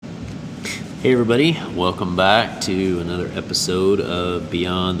Hey everybody, welcome back to another episode of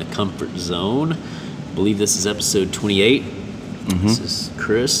Beyond the Comfort Zone. I believe this is episode 28. This is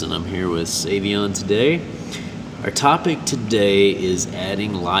Chris and I'm here with Savion today. Our topic today is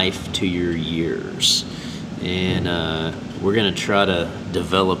adding life to your years. And we're going to try to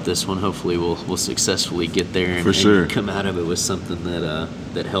develop this one. Hopefully we'll successfully get there and come out of it with something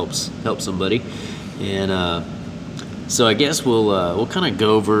that helps somebody. And so I guess we'll kind of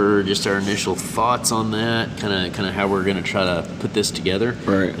go over just our initial thoughts on that, kind of how we're going to try to put this together.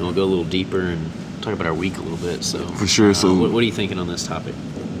 Right. And we'll go a little deeper and talk about our week a little bit. So For sure. So what are you thinking on this topic?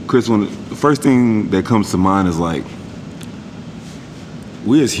 Chris, the first thing that comes to mind is like,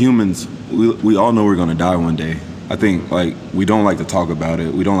 we as humans, we all know we're going to die one day. I think like we don't like to talk about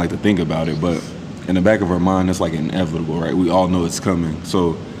it. We don't like to think about it, but in the back of our mind, it's like inevitable, right? We all know it's coming.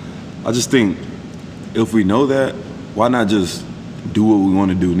 So I just think if we know that, why not just do what we want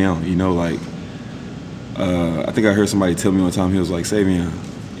to do now? You know, like, I think I heard somebody tell me one time, he was like, Savion,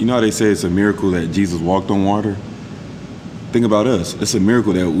 you know how they say it's a miracle that Jesus walked on water? Think about us. It's a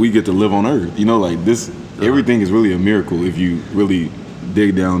miracle that we get to live on earth. You know, like this, everything is really a miracle if you really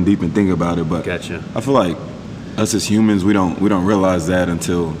dig down deep and think about it. But Gotcha. I feel like us as humans, we don't realize that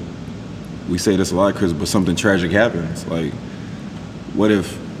until we say this a lot, Chris, but something tragic happens. Like, what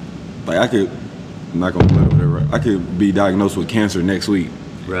if, like I'm not gonna let it whatever. I could be diagnosed with cancer next week.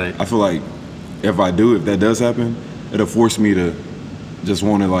 Right. I feel like if that does happen, it'll force me to just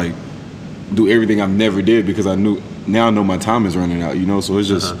want to like do everything I've never did because I know my time is running out. You know, so it's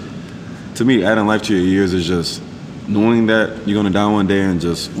just to me, adding life to your years is just knowing that you're gonna die one day, and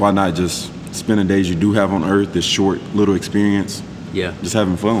just why not just spend the days you do have on Earth, this short little experience. Yeah. Just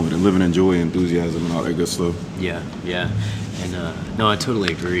having fun with it, living in joy, enthusiasm, and all that good stuff. Yeah. And no, I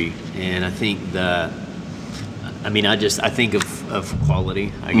totally agree. And I think that, I think of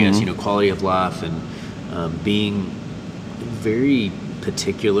quality, I guess, quality of life, and being very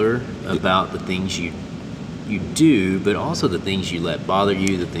particular about the things you do, but also the things you let bother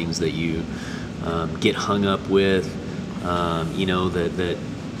you, the things that you get hung up with, that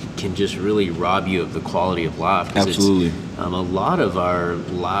can just really rob you of the quality of life. Absolutely. A lot of our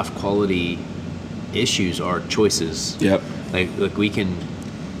life quality issues are choices. Yep. Like we can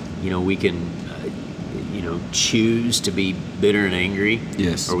choose to be bitter and angry.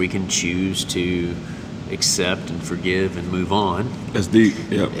 Yes. Or we can choose to accept and forgive and move on. That's deep.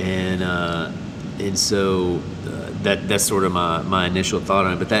 Yep. And so that's sort of my initial thought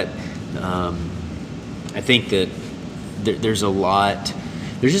on it. But that I think that there's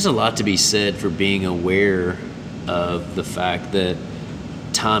just a lot to be said for being aware of the fact that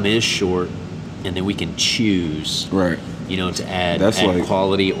time is short, and then we can choose. Right. To add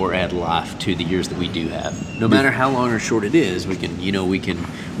quality or add life to the years that we do have. No matter how long or short it is, we can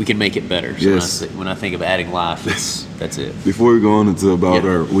make it better. So yes. When I think of adding life, that's it. Before we go on into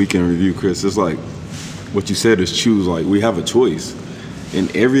our weekend review, Chris, it's like what you said is choose. Like we have a choice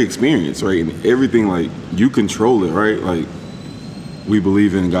in every experience, right? In everything, like you control it, right? Like we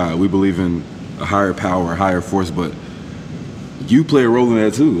believe in God, we believe in a higher power, a higher force, but you play a role in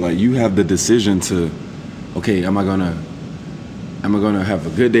that too. Like you have the decision to, okay, am I gonna have a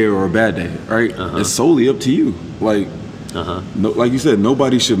good day or a bad day, right? It's solely up to you. Like, like you said,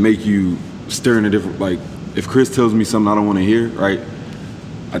 nobody should make you stir in a different, like, if Chris tells me something I don't want to hear, right,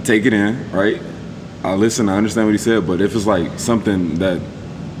 I take it in, right? I listen, I understand what he said, but if it's like something that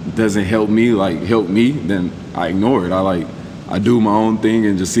doesn't help me, then I ignore it. I do my own thing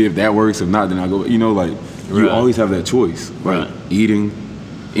and just see if that works. If not, then I go, you always have that choice, right? Eating,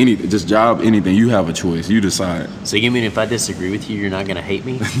 anything, just job, anything, you have a choice. You decide. So you mean if I disagree with you, you're not going to hate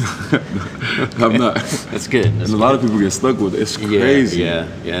me? I'm not. That's good. And a lot of people get stuck with it. It's crazy. Yeah.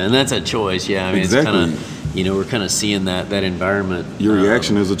 And that's a choice. Yeah, I mean, exactly. It's kind of, we're kind of seeing that environment. Your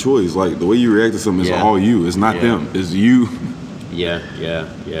reaction is a choice. Like the way you react to something is all you. It's not them. It's you. Yeah.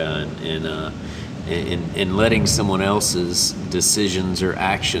 And letting someone else's decisions or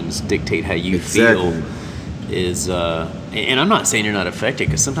actions dictate how you feel is, and I'm not saying you're not affected,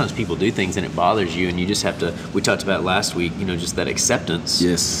 because sometimes people do things and it bothers you, and you just have to, we talked about last week, just that acceptance.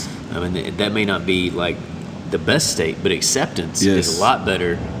 Yes. I mean, that may not be like the best state, but acceptance is a lot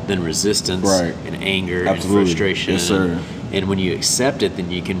better than resistance and anger and frustration. Yes, sir. And when you accept it, then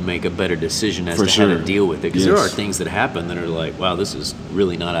you can make a better decision as to how to deal with it. Because there are things that happen that are like, wow, this is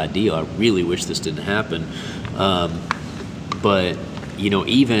really not ideal. I really wish this didn't happen. But,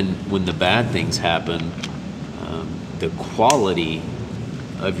 even when the bad things happen, the quality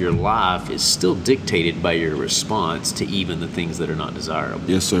of your life is still dictated by your response to even the things that are not desirable.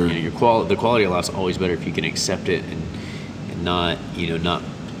 Yes, sir. The quality of life is always better if you can accept it and not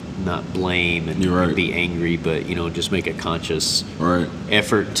not blame and You're right. be angry, but just make a conscious Right.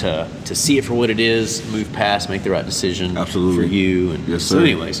 effort to see it for what it is, move past, make the right decision Absolutely. for you. And Yes, so sir.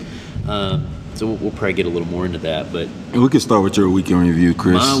 anyways, so we'll probably get a little more into that, but And we can start with your weekend review,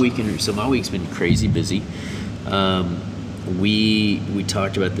 Chris. my week's been crazy busy. We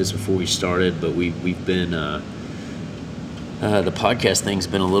talked about this before we started, but we've been the podcast thing's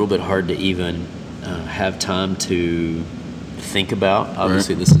been a little bit hard to even have time to think about.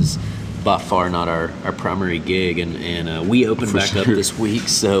 Obviously, This is by far not our primary gig, and we opened For back up sure. this week,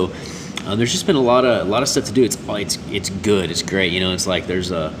 so there's just been a lot of stuff to do. It's good, it's great. It's like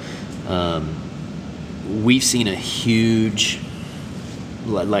there's we've seen a huge,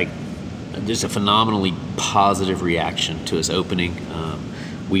 like, just a phenomenally positive reaction to us opening.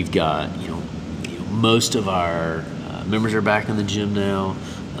 We've got most of our members are back in the gym now.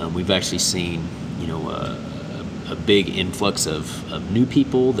 We've actually seen a big influx of new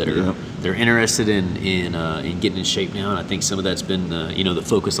people that are they're interested in getting in shape now. And I think some of that's been the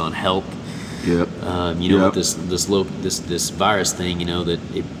focus on health. Yep. With this virus thing, that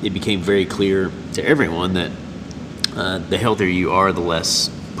it became very clear to everyone that the healthier you are, the less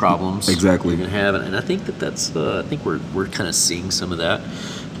problems Exactly. you're gonna have, and I think that's I think we're kind of seeing some of that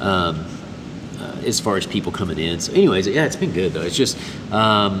as far as people coming in. So, anyways, yeah, it's been good though. It's just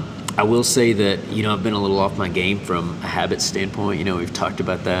I will say that I've been a little off my game from a habit standpoint. We've talked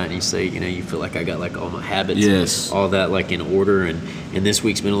about that, and you say you feel like I got like all my habits, Yes. all that like in order, and this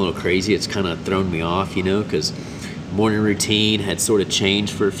week's been a little crazy. It's kind of thrown me off, because morning routine had sort of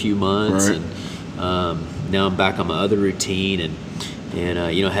changed for a few months, Right. and now I'm back on my other routine, and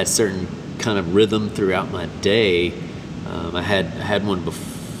had certain kind of rhythm throughout my day. I had one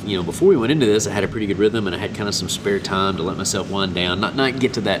before we went into this. I had a pretty good rhythm, and I had kind of some spare time to let myself wind down, not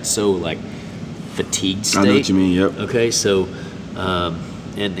get to that so like fatigued state. I know what you mean. Yep. Okay, so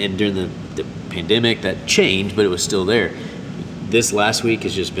and during the pandemic that changed, but it was still there. This last week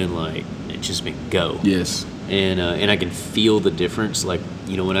has just been like it's just been go. Yes. And I can feel the difference. Like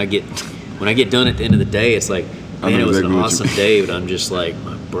when I get done at the end of the day, it's like, I man, know it was exactly an what you awesome day, but I'm just like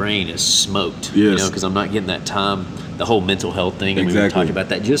my brain is smoked. Yes. Because I'm not getting that time. The whole mental health thing. I mean, we Exactly. talked about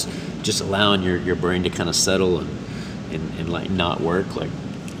that. Just allowing your brain to kind of settle and like not work. Like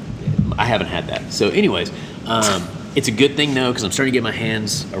I haven't had that. So, anyways, it's a good thing though, because I'm starting to get my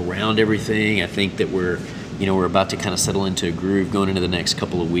hands around everything. I think that we're about to kind of settle into a groove going into the next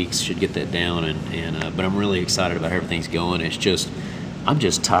couple of weeks. Should get that down, but I'm really excited about how everything's going. It's just I'm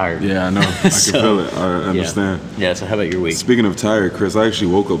just tired. Yeah, I know. I can So, feel it. I understand. Yeah. So how about your week? Speaking of tired, Chris, I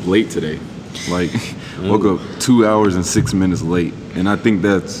actually woke up late today. Like, woke up 2 hours and 6 minutes late. And I think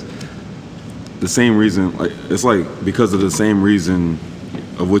that's the same reason, like, it's like because of the same reason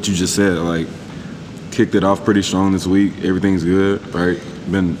of what you just said. Like, kicked it off pretty strong this week. Everything's good, right?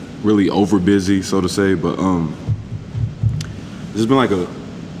 Been really over busy, so to say. But there's been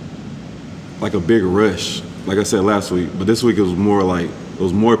like a big rush, like I said last week. But this week it was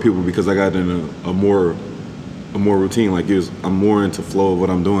more people because I got in a more routine. Like I'm more into flow of what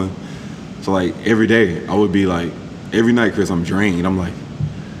I'm doing. So like every day I would be like, every night, Chris, I'm drained. I'm like,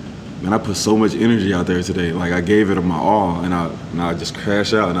 man, I put so much energy out there today. Like I gave it my all, and I just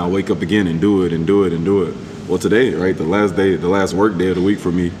crash out, and I wake up again and do it and do it and do it. Well, today, right, the last work day of the week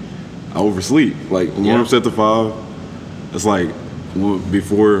for me, I oversleep. Like alarm set to 5. It's like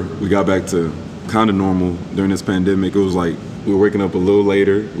before we got back to kind of normal during this pandemic. It was like we were waking up a little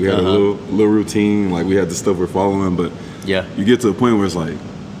later. We had a little routine. Like we had the stuff we're following, but Yeah. you get to a point where it's like,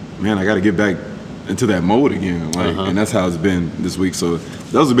 man, I got to get back into that mode again. Like, and that's how it's been this week. So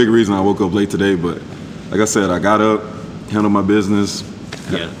that was a big reason I woke up late today. But like I said, I got up, handled my business,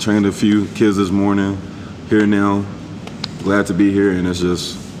 Yeah. trained a few kids this morning. Here now, glad to be here, and it's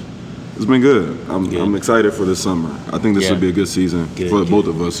been good. I'm excited for this summer. I think this Yeah. will be a good season for both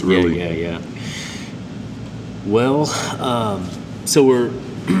of us, really. Yeah. Well, so we're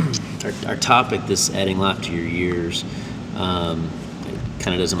our topic, this adding life to your years,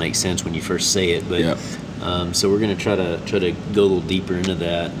 kind of doesn't make sense when you first say it, but Yeah. so we're going to try to go a little deeper into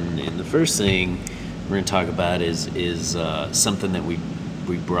that, and the first thing we're going to talk about is something that we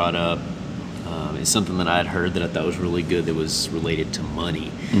brought up. It's something that I had heard that I thought was really good that was related to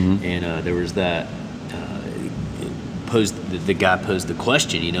money, and there was that the guy posed the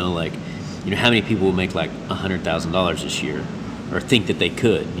question, how many people will make like $100,000 this year, or think that they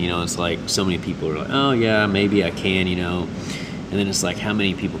could? It's like so many people are like, oh yeah, maybe I can, and then it's like how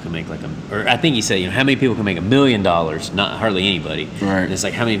many people can make or I think he said, how many people can make $1 million? Not hardly anybody. Right. And it's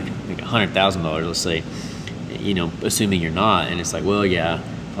like how many make $100,000? Let's say, assuming you're not, and it's like, well, yeah,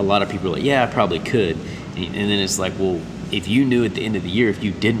 a lot of people are like, yeah, I probably could, and then it's like, well, if you knew at the end of the year, if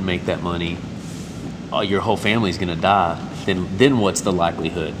you didn't make that money, your whole family's going to die, then what's the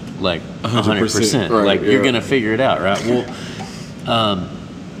likelihood? Like 100%. Right, like you're yeah. going to figure it out, right? Well,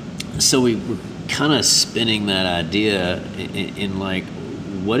 so we were kind of spinning that idea in like,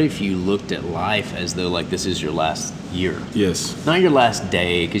 what if you looked at life as though like this is your last year? Yes. Not your last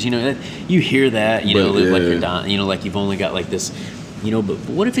day, because you hear that, like you're dying, like you've only got like this, but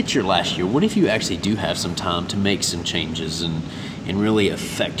what if it's your last year? What if you actually do have some time to make some changes and really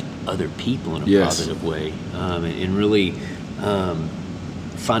affect other people in a Yes. positive way, and really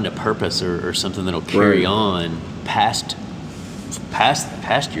find a purpose or something that'll carry Right. on past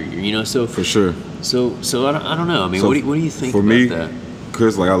your year, so For sure. So I don't know. I mean, So what do you think for about me, that?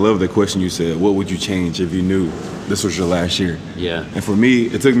 Chris, like I love the question you said. What would you change if you knew this was your last year? Yeah. And for me,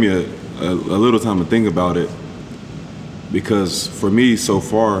 it took me a little time to think about it, because for me, so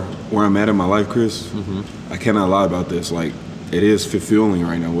far where I'm at in my life, Chris, I cannot lie about this. Like, it is fulfilling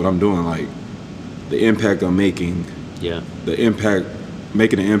right now what I'm doing. Like, the impact I'm making, Yeah.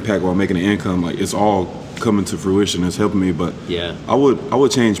 making an impact while making an income. Like, it's all coming to fruition. It's helping me. But Yeah. I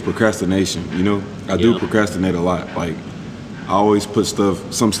would change procrastination. I do Yeah. procrastinate a lot. Like, I always put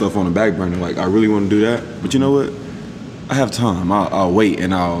some stuff on the back burner. Like, I really want to do that, but you know what? I have time. I'll wait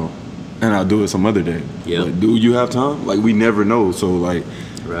and I'll do it some other day. Yeah. But do you have time? Like, we never know. So like,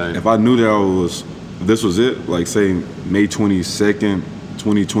 Right. if I knew that this was it, like say May 22nd,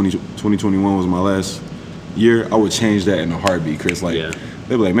 2021 was my last year, I would change that in a heartbeat, Chris. Like, Yeah.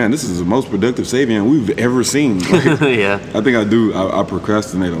 they'd be like, man, this is the most productive Savion we've ever seen. Like, Yeah. I think I do. I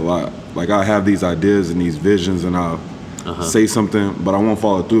procrastinate a lot. Like, I have these ideas and these visions, and I'll say something, but I won't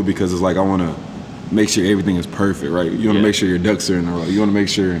follow through because it's like I want to make sure everything is perfect, right? You want to Yeah. make sure your ducks are in a row. You want to make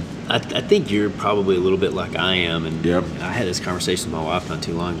sure. I think you're probably a little bit like I am, and Yep. I had this conversation with my wife not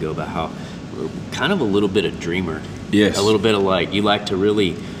too long ago about how we're kind of a little bit of dreamer. Yes. A little bit of like, you like to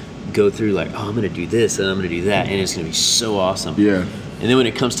really go through like, oh, I'm going to do this and I'm going to do that, and it's going to be so awesome. Yeah. And then when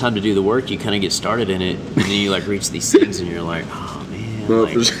it comes time to do the work, you kind of get started in it, and then you like reach these things, and you're like, oh man, No,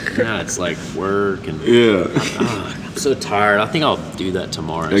 like, for sure. nah, it's like work, and Yeah. I'm so tired. I think I'll do that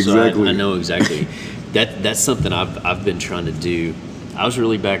tomorrow. Exactly. So I know exactly. That's something I've been trying to do. I was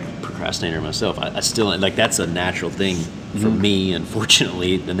really bad procrastinator myself. I still like, that's a natural thing for me.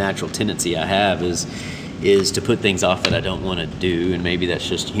 Unfortunately, the natural tendency I have is to put things off that I don't want to do, and maybe that's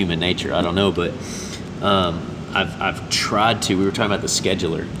just human nature. I don't know, but I've tried to. We were talking about the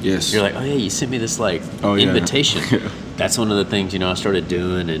scheduler. Yes. You're like, oh yeah, you sent me this like Oh, yeah. invitation. Yeah. That's one of the things I started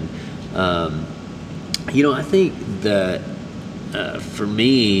doing, and I think that for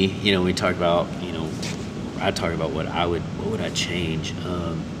me, we talk about, I talk about what would I change.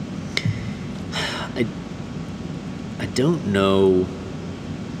 I don't know.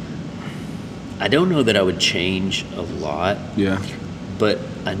 I don't know that I would change a lot, Yeah. but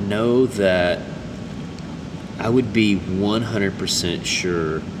I know that I would be 100%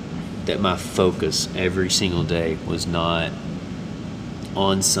 sure that my focus every single day was not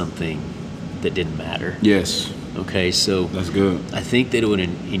on something that didn't matter. Yes. Okay, so That's good. I think that it would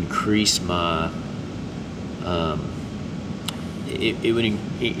increase my, it would,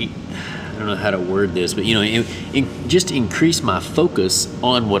 I don't know how to word this, but just increase my focus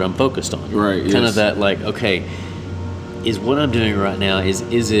on what I'm focused on. Right, Kind yes. of that, like, okay, is what I'm doing right now, is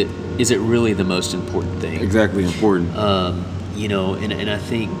it really the most important thing? Exactly important. And I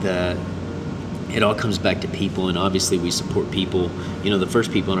think that it all comes back to people, and obviously we support people. The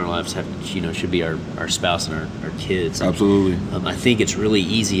first people in our lives should be our spouse and our kids. Absolutely. I think it's really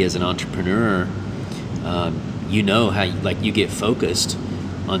easy as an entrepreneur. How you get focused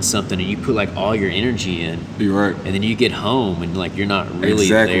on something and you put like all your energy in, You're right. and then you get home and like you're not really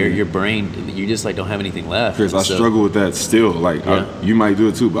Exactly. there. Your brain, you just like don't have anything left. Chris, I And so- struggle with that still. Like, Yeah. you might do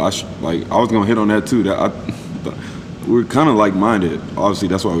it too, but I was gonna hit on that too. We're kind of like-minded. Obviously,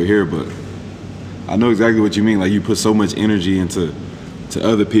 that's why we're here. But I know exactly what you mean. Like, you put so much energy into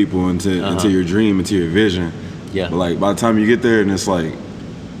other people, into your dream, into your vision. Yeah. But like, by the time you get there, and it's like,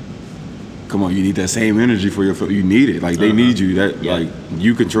 come on, you need that same energy for you need it. Like, they need you. That Yeah. like,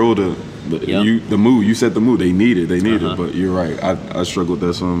 you control the mood. You set the mood. They need it. But you're right. I struggle with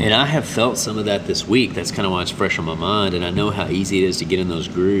that some. And I have felt some of that this week. That's kind of why it's fresh on my mind. And I know how easy it is to get in those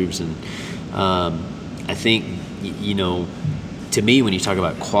grooves. And I think, to me, when you talk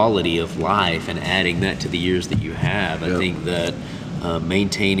about quality of life and adding that to the years that you have, I Yep. think that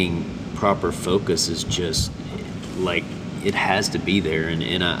maintaining proper focus is just like, it has to be there.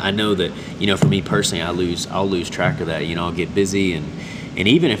 And I know that, for me personally, I'll lose track of that. I'll get busy. And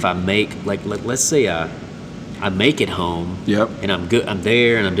even if I make, like let's say I make it home. Yep. And I'm good. I'm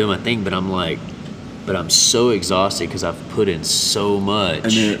there and I'm doing my thing, but I'm like, but I'm so exhausted because I've put in so much.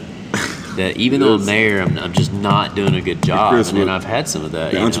 And then, that even though I'm there, I'm just not doing a good job. Chris, and then I've had some of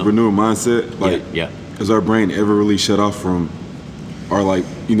that. The entrepreneur mindset, like, yeah. Has our brain ever really shut off from, or like,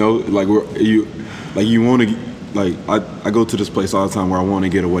 you know, like you want to, like, I go to this place all the time where I want to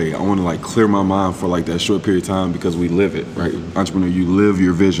get away. I want to like clear my mind for like that short period of time because we live it, right? Entrepreneur, you live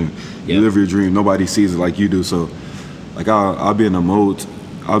your vision, you live your dream. Nobody sees it like you do. So, like, I'll be in a mode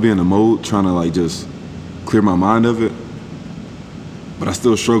trying to like just clear my mind of it. But I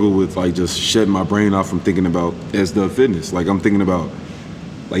still struggle with like just shutting my brain off from thinking about S-Dub Fitness. Like I'm thinking about,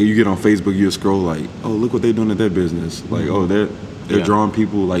 like you get on Facebook, you scroll like, oh, look what they're doing at their business. Like, oh, they're drawing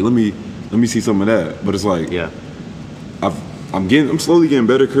people. Like, let me see some of that. But it's like, I'm slowly getting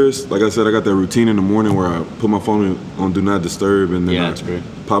better, Chris. Like I said, I got that routine in the morning where I put my phone on Do Not Disturb and then I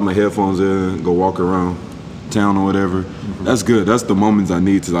pop my headphones in and go walk around town or whatever. That's good. That's the moments I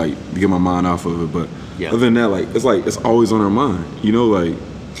need to like get my mind off of it. But other than that, like it's always on our mind, you know, like.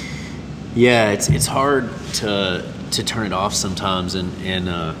 Yeah, it's hard to turn it off sometimes, and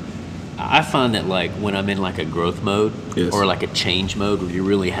I find that like when I'm in like a growth mode or like a change mode where you're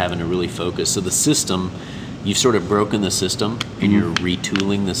really having to really focus. So the system, you've sort of broken the system and you're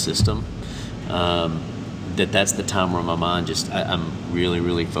retooling the system. That's the time where my mind I'm really,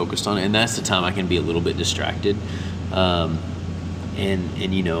 really focused on it, and that's the time I can be a little bit distracted. And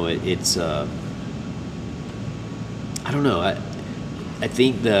you know it's I don't know. I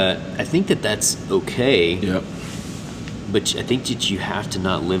think that that's okay. Yep. But I think that you have to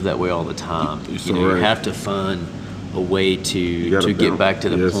not live that way all the time. So you have to find a way to get back to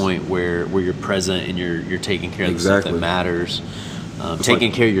the point where you're present and you're taking care of the stuff that matters.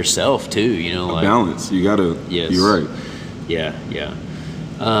 Taking care of yourself too. You know, like balance. You gotta. Yes. You're right. Yeah.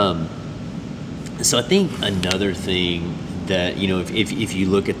 So I think another thing that, you know, if you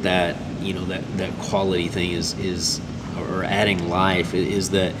look at that, you know, that quality thing is or adding life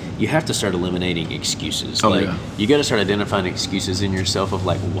is that you have to start eliminating excuses. You got to start identifying excuses in yourself of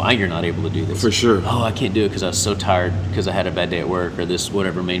like why you're not able to do this. For sure. Oh, I can't do it because I was so tired because I had a bad day at work, or this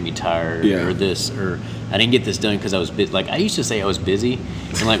whatever made me tired, or this, or I didn't get this done because I was busy. Like I used to say I was busy,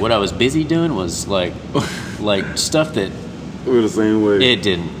 and like what I was busy doing was like stuff that we're the same way. It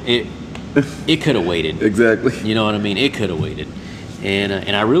didn't. It could have waited. Exactly. You know what I mean? It could have waited.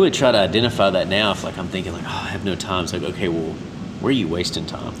 And I really try to identify that now. If like I'm thinking like, oh, I have no time. It's like, okay, well, where are you wasting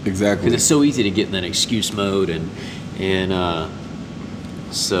time? Exactly. Because it's so easy to get in that excuse mode, and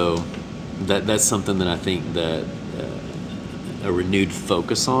so that's something that I think that a renewed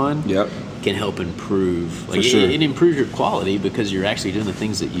focus on can help improve. Like it improves your quality because you're actually doing the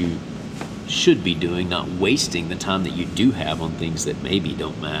things that you should be doing, not wasting the time that you do have on things that maybe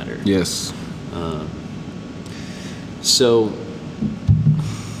don't matter. Yes. So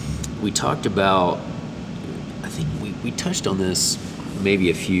we talked about, I think we touched on this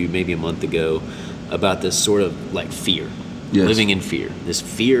maybe a month ago, about this sort of like fear, living in fear, this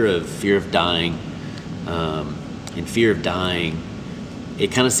fear of dying, and fear of dying.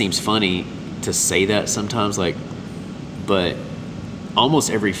 It kind of seems funny to say that sometimes, like, but almost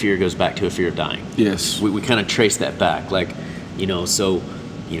every fear goes back to a fear of dying. Yes. We kind of trace that back, like, you know, so,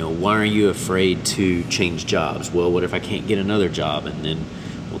 you know, why are you afraid to change jobs? Well, what if I can't get another job? And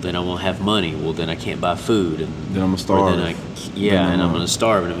then I won't have money. Well, then I can't buy food. And then I'm going to starve. I'm going to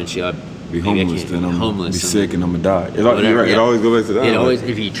starve. And eventually I'll be homeless. Then I'm going to be sick and I'm going to die. You're right. It always goes back to that.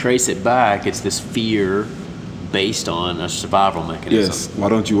 If you trace it back, it's this fear based on a survival mechanism. Yes. Why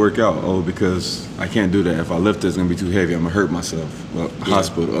don't you work out? Oh, because I can't do that. If I lift it, it's going to be too heavy. I'm going to hurt myself. Well,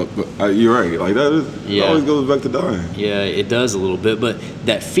 hospital. You're right. Like that it always goes back to dying. Yeah, it does a little bit. But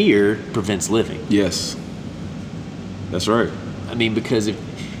that fear prevents living. Yes. That's right. I mean, because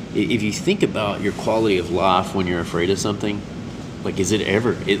if you think about your quality of life when you're afraid of something, like, is it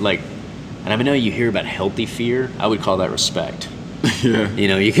ever, and I know you hear about healthy fear, I would call that respect. Yeah. You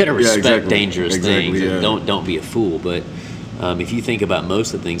know, you got to respect dangerous things. Yeah. And don't be a fool. But if you think about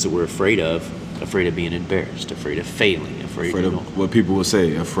most of the things that we're afraid of being embarrassed, afraid of failing, afraid of what people will say,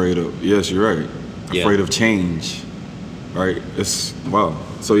 yes, you're right. Afraid of change, right? It's, wow.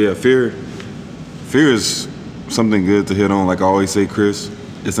 So yeah, fear is something good to hit on. Like I always say, Chris,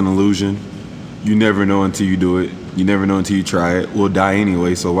 it's an illusion. You never know until you do it. You never know until you try it. We'll die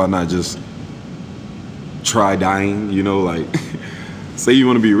anyway, so why not just try dying? You know, like, say you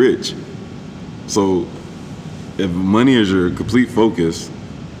want to be rich. So if money is your complete focus,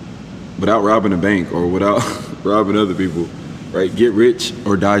 without robbing a bank or without robbing other people, right? Get rich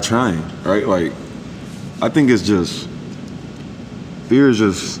or die trying, right? Like, I think it's just, fear is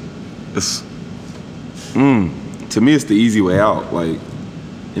just, to me, it's the easy way out. Like,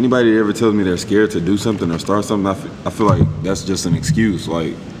 anybody that ever tells me they're scared to do something or start something, I feel like that's just an excuse.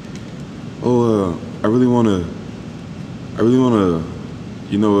 Like, oh, I really wanna,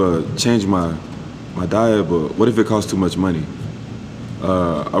 change my diet, but what if it costs too much money?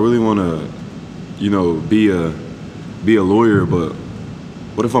 I really wanna, be a lawyer, but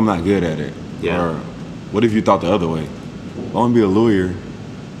what if I'm not good at it? Yeah. Or what if you thought the other way? I wanna be a lawyer.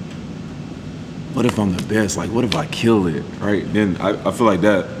 What if I'm the best? Like, what if I kill it? Right? Then I feel like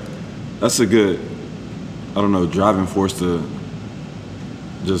that's a good, driving force to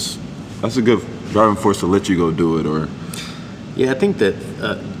let you go do it. Or Yeah, I think that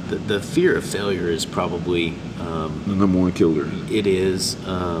the fear of failure is probably the number one killer. it is.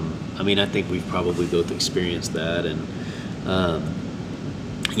 I think we've probably both experienced that, and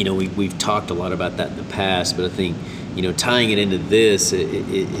we've talked a lot about that in the past. But I think tying it into this,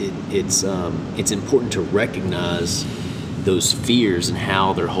 it's important to recognize those fears and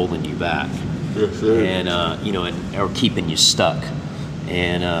how they're holding you back, Yes, sir. and or keeping you stuck,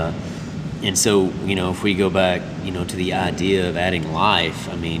 and so if we go back to the idea of adding life,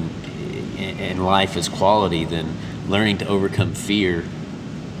 and life is quality, then learning to overcome fear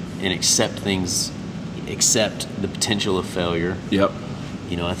and accept the potential of failure. Yep.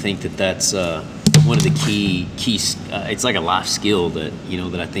 I think that's one of the key. It's like a life skill that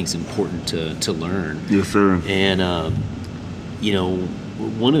that I think is important to learn. Yes, sir. And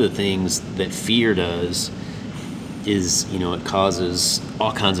one of the things that fear does is it causes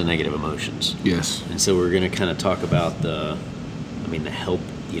all kinds of negative emotions. Yes. And so we're going to kind of talk about the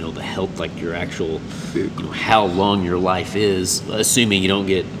health, like your actual, how long your life is, assuming you don't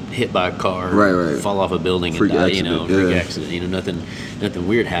get hit by a car, Right. fall off a building Freak and die, accident, freak yeah. accident, nothing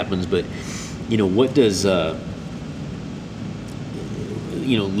weird happens. But, what does,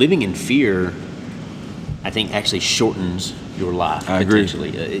 living in fear, I think actually shortens your life. I agree.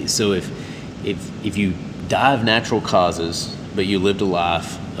 Potentially. So if you die of natural causes, but you lived a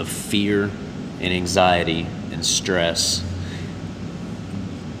life of fear and anxiety and stress,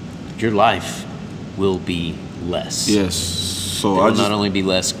 your life will be less. Yes. So It will not only be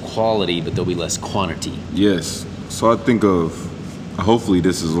less quality, but there'll be less quantity. Yes. So I think of, hopefully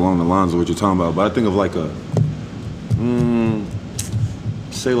this is along the lines of what you're talking about, but I think of like I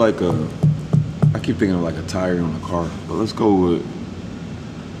keep thinking of like a tire on a car, but let's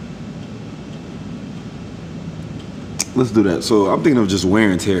do that. So I'm thinking of just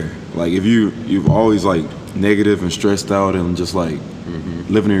wear and tear. Like if you've always like negative and stressed out and just like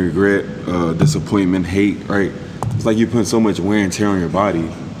living in regret, disappointment, hate, right? It's like you put so much wear and tear on your body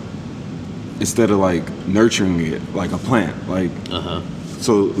instead of like nurturing it like a plant. Like,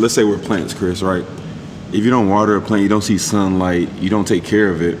 so let's say we're plants, Chris, right? If you don't water a plant, you don't see sunlight, you don't take care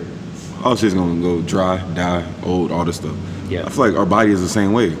of it, obviously it's gonna go dry, die, old, all this stuff. Yeah. I feel like our body is the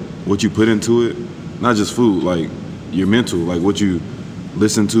same way. What you put into it, not just food, like your mental, like what you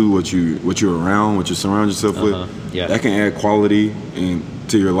listen to, what you're around, what you surround yourself with, Yeah. that can add quality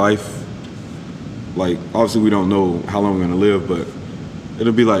to your life. Like obviously we don't know how long we're gonna live, but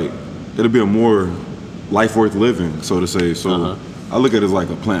it'll be a more life worth living, so to say. So I look at it as like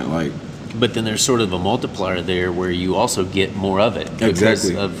a plant, like. But then there's sort of a multiplier there where you also get more of it. Exactly.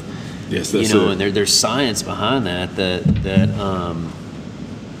 Because of, Yes, that's it. and there's science behind that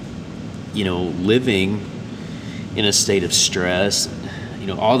living in a state of stress,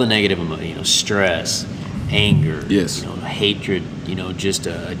 all the negative emotions, stress, anger, Yes. hatred, just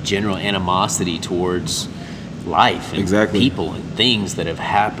a general animosity towards life and Exactly. people and things that have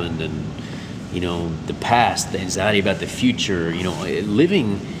happened, and the past, the anxiety about the future,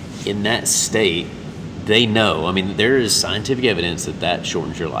 living in that state. They know. There is scientific evidence that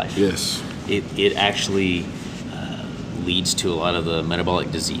shortens your life. Yes. It actually leads to a lot of the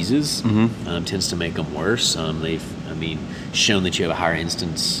metabolic diseases. Tends to make them worse. They've shown that you have a higher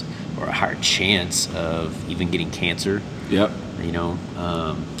instance or a higher chance of even getting cancer. Yep.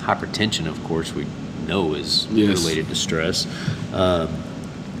 Hypertension, of course, we know is Yes. related to stress,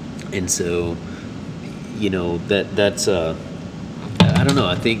 and so that's I don't know.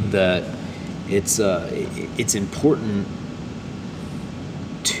 I think that it's important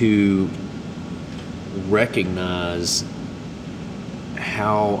to recognize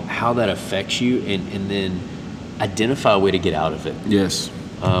how that affects you, and then identify a way to get out of it. Yes.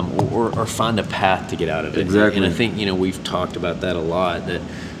 Or find a path to get out of it. Exactly. And I think we've talked about that a lot. That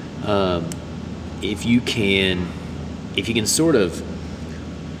if you can sort of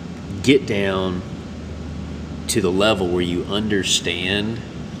get down to the level where you understand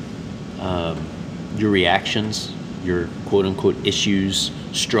your reactions, your quote unquote issues,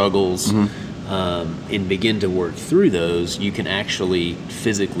 struggles, and begin to work through those, you can actually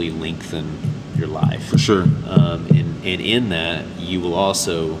physically lengthen your life. For sure. And in that, you will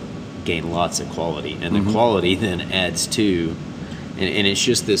also gain lots of quality. And the quality then adds to, and it's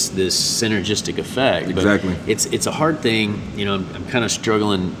just this synergistic effect. Exactly. But it's a hard thing. I'm kind of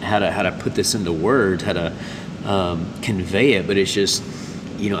struggling how to put this into words, how to convey it. But it's just,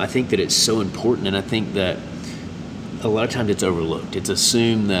 I think that it's so important. And I think that a lot of times it's overlooked. It's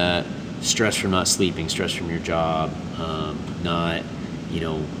assumed that stress from not sleeping, stress from your job, not,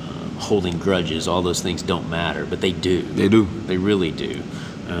 holding grudges, all those things don't matter, but they do. They do. They really do.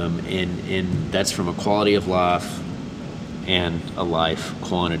 And that's from a quality of life and a life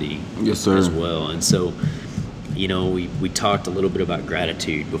quantity Yes, sir. as well. And so, we talked a little bit about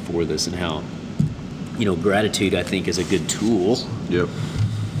gratitude before this and how, gratitude, I think, is a good tool Yep.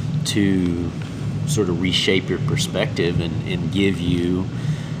 to sort of reshape your perspective and give you,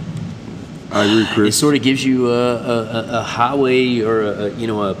 I agree, Chris. it sort of gives you a highway or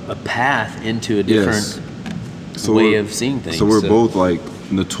a path into a different way of seeing things. So we're both like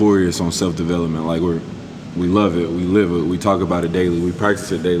notorious on self-development. Like we love it, we live it, we talk about it daily, we practice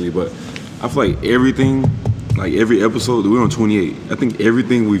it daily. But I feel like everything, like every episode, we're on 28. I think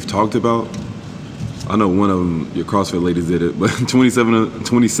everything we've talked about, I know one of them, your CrossFit ladies did it, but 27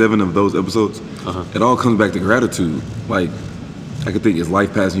 of those episodes, it all comes back to gratitude. Like, I could think, it's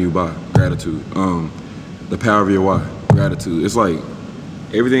life passing you by? Gratitude. The power of your why? Gratitude. It's like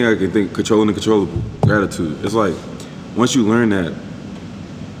everything I can think, controlling the controllable? Gratitude. It's like, once you learn that,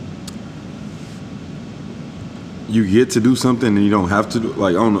 you get to do something and you don't have to do,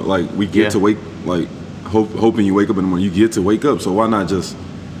 like, I don't know, like, we get to wake, like, hoping you wake up in the morning. You get to wake up, so why not just,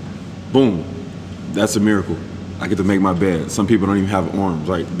 boom, that's a miracle. I get to make my bed. Some people don't even have arms.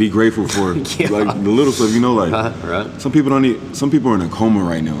 Like, be grateful for like the little stuff, right. Some people don't need, some people are in a coma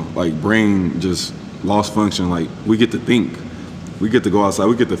right now. Like, brain just lost function. Like, we get to think. We get to go outside.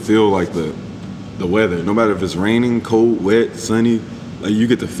 We get to feel like the weather. No matter if it's raining, cold, wet, sunny, like, you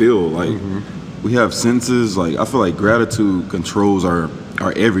get to feel like we have senses. Like, I feel like gratitude controls our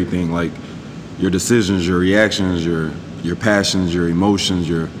everything. Like, your decisions, your reactions, your passions, your emotions,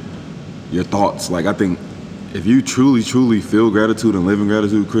 your thoughts. Like, I think if you truly, truly feel gratitude and live in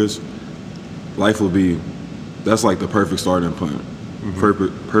gratitude, Chris, life will be, that's like the perfect starting point.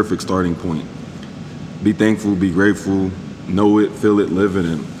 Perfect starting point. Be thankful, be grateful, know it, feel it, live it,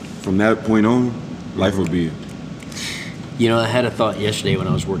 and from that point on, life will be. I had a thought yesterday when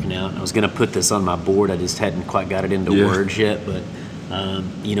I was working out. I was going to put this on my board. I just hadn't quite got it into words yet, but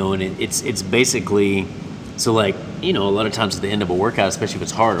and it's basically, so like, a lot of times at the end of a workout, especially if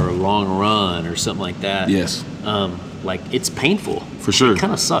it's hard or a long run or something like that. Yes. Like, it's painful. For sure. It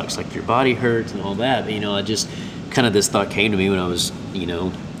kind of sucks. Like, your body hurts and all that. But, I just kind of, this thought came to me when I was,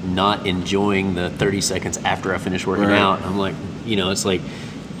 not enjoying the 30 seconds after I finished working out. I'm like, it's like,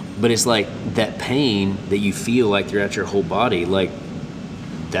 but it's like that pain that you feel like throughout your whole body. Like,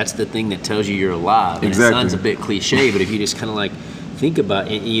 that's the thing that tells you you're alive. And Exactly. it sounds a bit cliche, but if you just kind of like think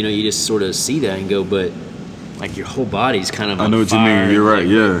about it, you just sort of see that and go, but like, your whole body's kind of on I know what fire. you mean. You're right.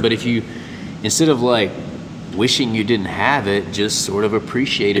 Like, Yeah. But if you, instead of like wishing you didn't have it, just sort of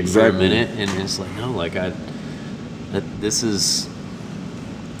appreciate it for a minute, and it's like, no, like, this is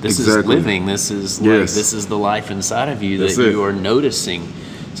living. This is like, this is the life inside of you that you are noticing.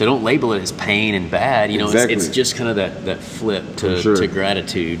 So don't label it as pain and bad. It's just kind of that flip to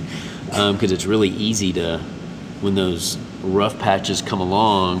gratitude, because it's really easy to, when those rough patches come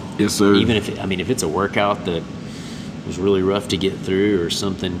along. Yes, sir. Even if it's a workout that was really rough to get through, or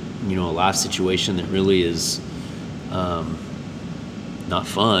something, a life situation that really is not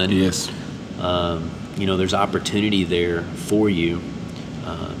fun. Yes. There's opportunity there for you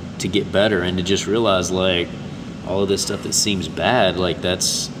to get better, and to just realize, like, all of this stuff that seems bad, like,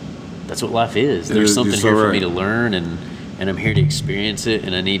 that's what life is. There's something here for me to learn, and I'm here to experience it,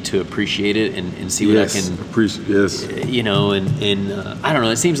 and I need to appreciate it and see what I can appreciate. Yes. And I don't know,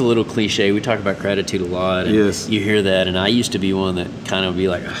 it seems a little cliche. We talk about gratitude a lot, and you hear that, and I used to be one that kind of be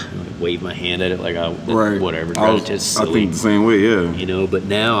like, wave my hand at it like, whatever, gratitude's silly. I think the same way, yeah. But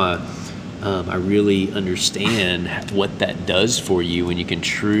now I really understand what that does for you when you can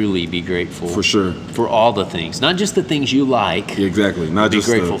truly be grateful. For sure. For all the things, not just the things you like. Yeah, exactly. Not just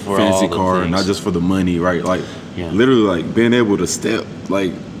the fancy car, not just for the money, right? Like, literally, like, being able to step.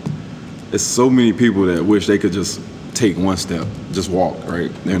 Like, there's so many people that wish they could just take one step, just walk,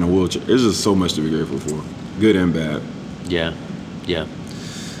 right? They're in a wheelchair. There's just so much to be grateful for, good and bad. Yeah.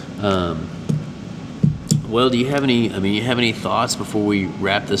 Well, do you have any thoughts before we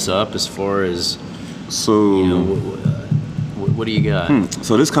wrap this up, as far as, What do you got?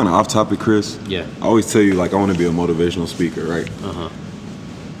 So this kind of off topic, Chris. Yeah. I always tell you, like, I want to be a motivational speaker, right?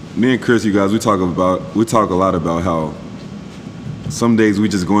 Me and Chris, you guys, we talk a lot about how some days we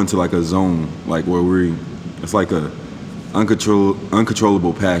just go into like a zone, like where it's like a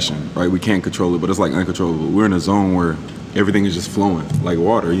uncontrollable passion, right? We can't control it, but it's like uncontrollable. We're in a zone where everything is just flowing like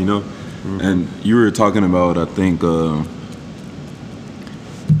water, you know? And you were talking about, I think,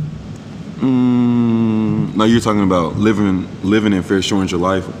 no, you're talking about living in fair showing your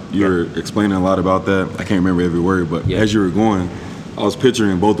life. You were explaining a lot about that. I can't remember every word, but as you were going, I was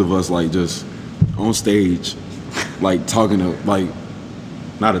picturing both of us like just on stage, like talking to like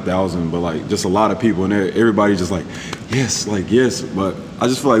not 1,000, but like just a lot of people, and everybody just like yes. But I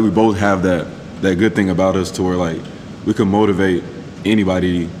just feel like we both have that good thing about us to where like we can motivate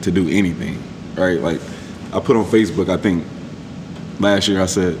anybody to do anything, right? Like I put on Facebook, I think last year I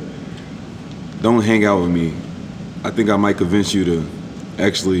said, don't hang out with me. I think I might convince you to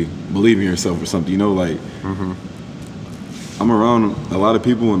actually believe in yourself or something, you know, like I'm around a lot of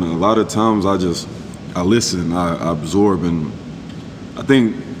people, and a lot of times I listen, I absorb, and I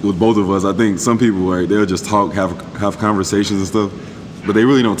think with both of us, I think some people, right, they'll just talk, have conversations and stuff, but they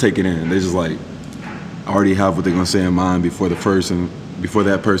really don't take it in. They just like already have what they're gonna say in mind before that person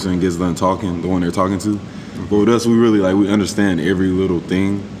gets done talking, the one they're talking to. But with us, we really like, we understand every little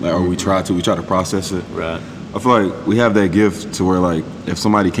thing, like, or we try to process it. Right. I feel like we have that gift to where like if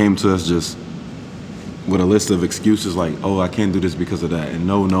somebody came to us just with a list of excuses like, oh, I can't do this because of that, and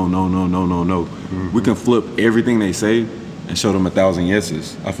no, we can flip everything they say and show them 1,000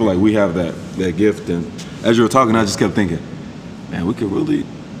 yeses. I feel like we have that gift. And as you were talking, I just kept thinking, man, we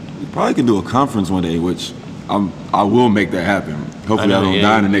probably can do a conference one day, which I will make that happen. Hopefully I don't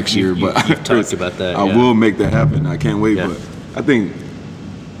die in the next year, but you've talked about that. I will make that happen. I can't wait, Yeah. but I think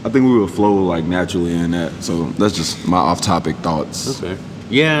we will flow like naturally in that. So that's just my off-topic thoughts. Okay.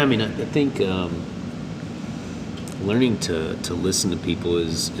 Yeah, I mean, I think learning to listen to people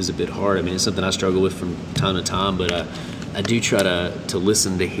is a bit hard. I mean, it's something I struggle with from time to time, but I do try to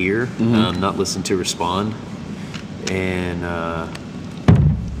listen to hear, not listen to respond. And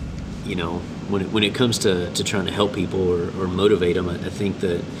you know, when it comes to trying to help people or motivate them, I think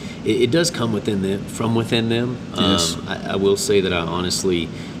that it does come from within them. Yes. I will say that I honestly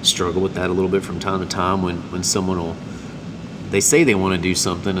struggle with that a little bit from time to time when someone they say they want to do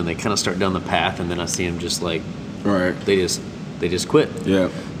something and they kind of start down the path, and then I see them just like, Right. they just quit. Yeah.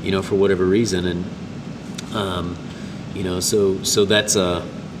 You know, for whatever reason, and you know, so that's a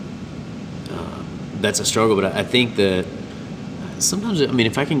struggle. But I think that sometimes, I mean,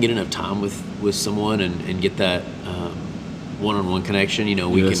 if I can get enough time with someone and get that one-on-one connection, you know,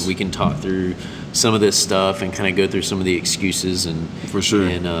 we can talk through some of this stuff and kind of go through some of the excuses, and For sure.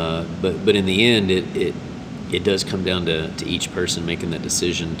 And but in the end, it does come down to each person making that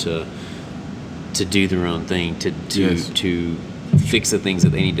decision to do their own thing, to fix the things that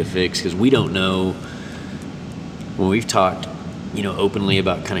they need to fix, because we don't know. When we've talked, you know, openly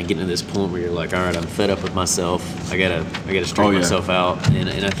about kind of getting to this point where you're like, all right, I'm fed up with myself. I gotta straighten myself out, and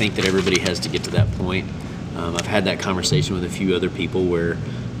I think that everybody has to get to that point. I've had that conversation with a few other people where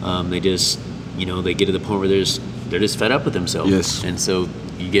they just, you know, they get to the point where they're just fed up with themselves. Yes. And so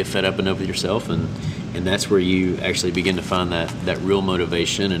you get fed up enough with yourself, and that's where you actually begin to find that real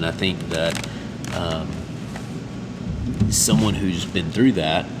motivation. And I think that someone who's been through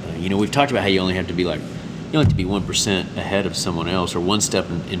that, you know, we've talked about how you only have to be 1% ahead of someone else, or one step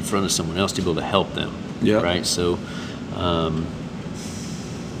in front of someone else to be able to help them. Yeah. Right. So,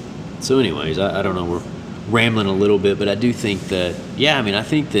 anyways, I don't know. We're rambling a little bit, but I do think that, yeah, I mean, I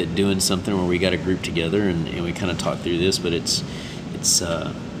think that doing something where we got a group together and we kind of talk through this, but it's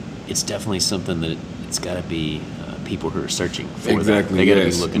definitely something that it's got to be people who are searching for Exactly, that. They got to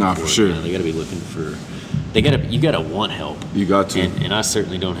yes. be looking Nah, for for it, sure. you know, they got to be looking for. You got to want help. You got to. And I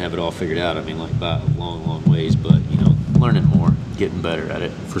certainly don't have it all figured out. I mean, like, by a long, long ways, but, you know, learning more, getting better at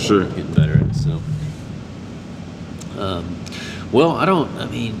it. For sure. Getting better at it. So, well, I don't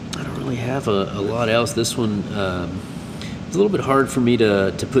really have a lot else. This one, it's a little bit hard for me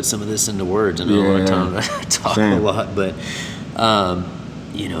to put some of this into words. I know a lot of times I talk a lot, but,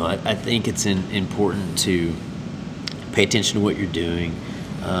 you know, I think it's important to pay attention to what you're doing.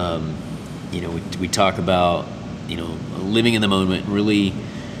 You know, we talk about, you know, living in the moment, really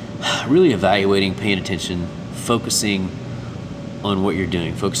evaluating, paying attention, focusing on what you're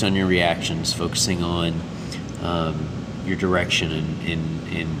doing, focusing on your reactions, focusing on your direction,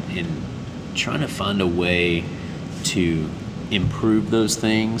 and trying to find a way to improve those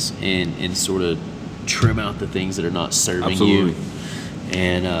things and sort of trim out the things that are not serving Absolutely. you.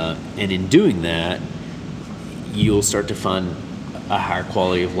 And in doing that, you'll start to find a higher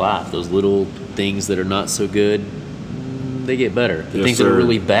quality of life. Those little things that are not so good, they get better. The Yes, things that are sir.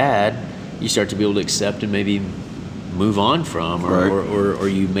 really bad, you start to be able to accept and maybe move on from, or, Right. or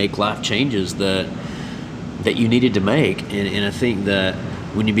you make life changes that you needed to make. And I think that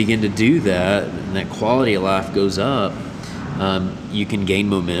when you begin to do that, and that quality of life goes up, you can gain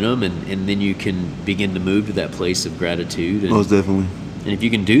momentum, and then you can begin to move to that place of gratitude. And, Most definitely. and if you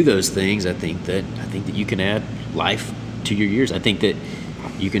can do those things, I think that you can add life to your years. I think that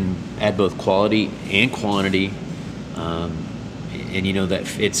you can add both quality and quantity. And you know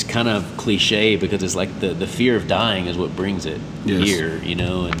that it's kind of cliche because it's like the fear of dying is what brings it Yes. here, you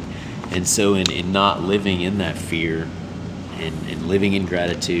know, and so in not living in that fear and living in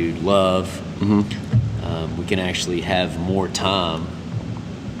gratitude, love, we can actually have more time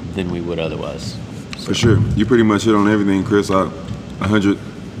than we would otherwise. For sure. You pretty much hit on everything, Chris. I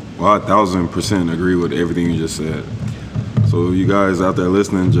 1,000% agree with everything you just said. So you guys out there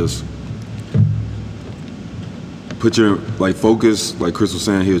listening, just put your focus, like Chris was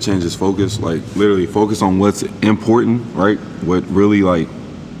saying, he'll change his focus. Like literally focus on what's important, right? What really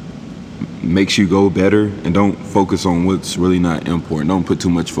makes you go better, and don't focus on what's really not important. Don't put too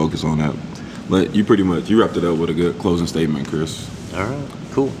much focus on that. But you wrapped it up with a good closing statement, Chris. All right,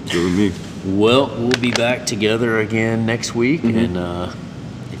 cool. Good with me. Well, we'll be back together again next week, and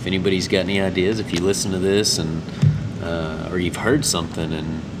if anybody's got any ideas, if you listen to this and or you've heard something,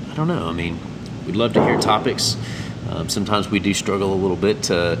 and I don't know, I mean, we'd love to hear topics. Sometimes we do struggle a little bit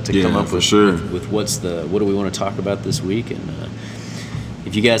to come up for with, sure. with what do we want to talk about this week, and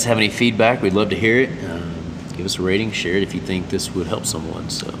if you guys have any feedback, we'd love to hear it. Give us a rating, share it if you think this would help someone.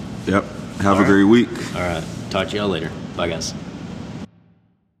 So, Yep. Have All a great week. all right, talk to y'all later. Bye, guys.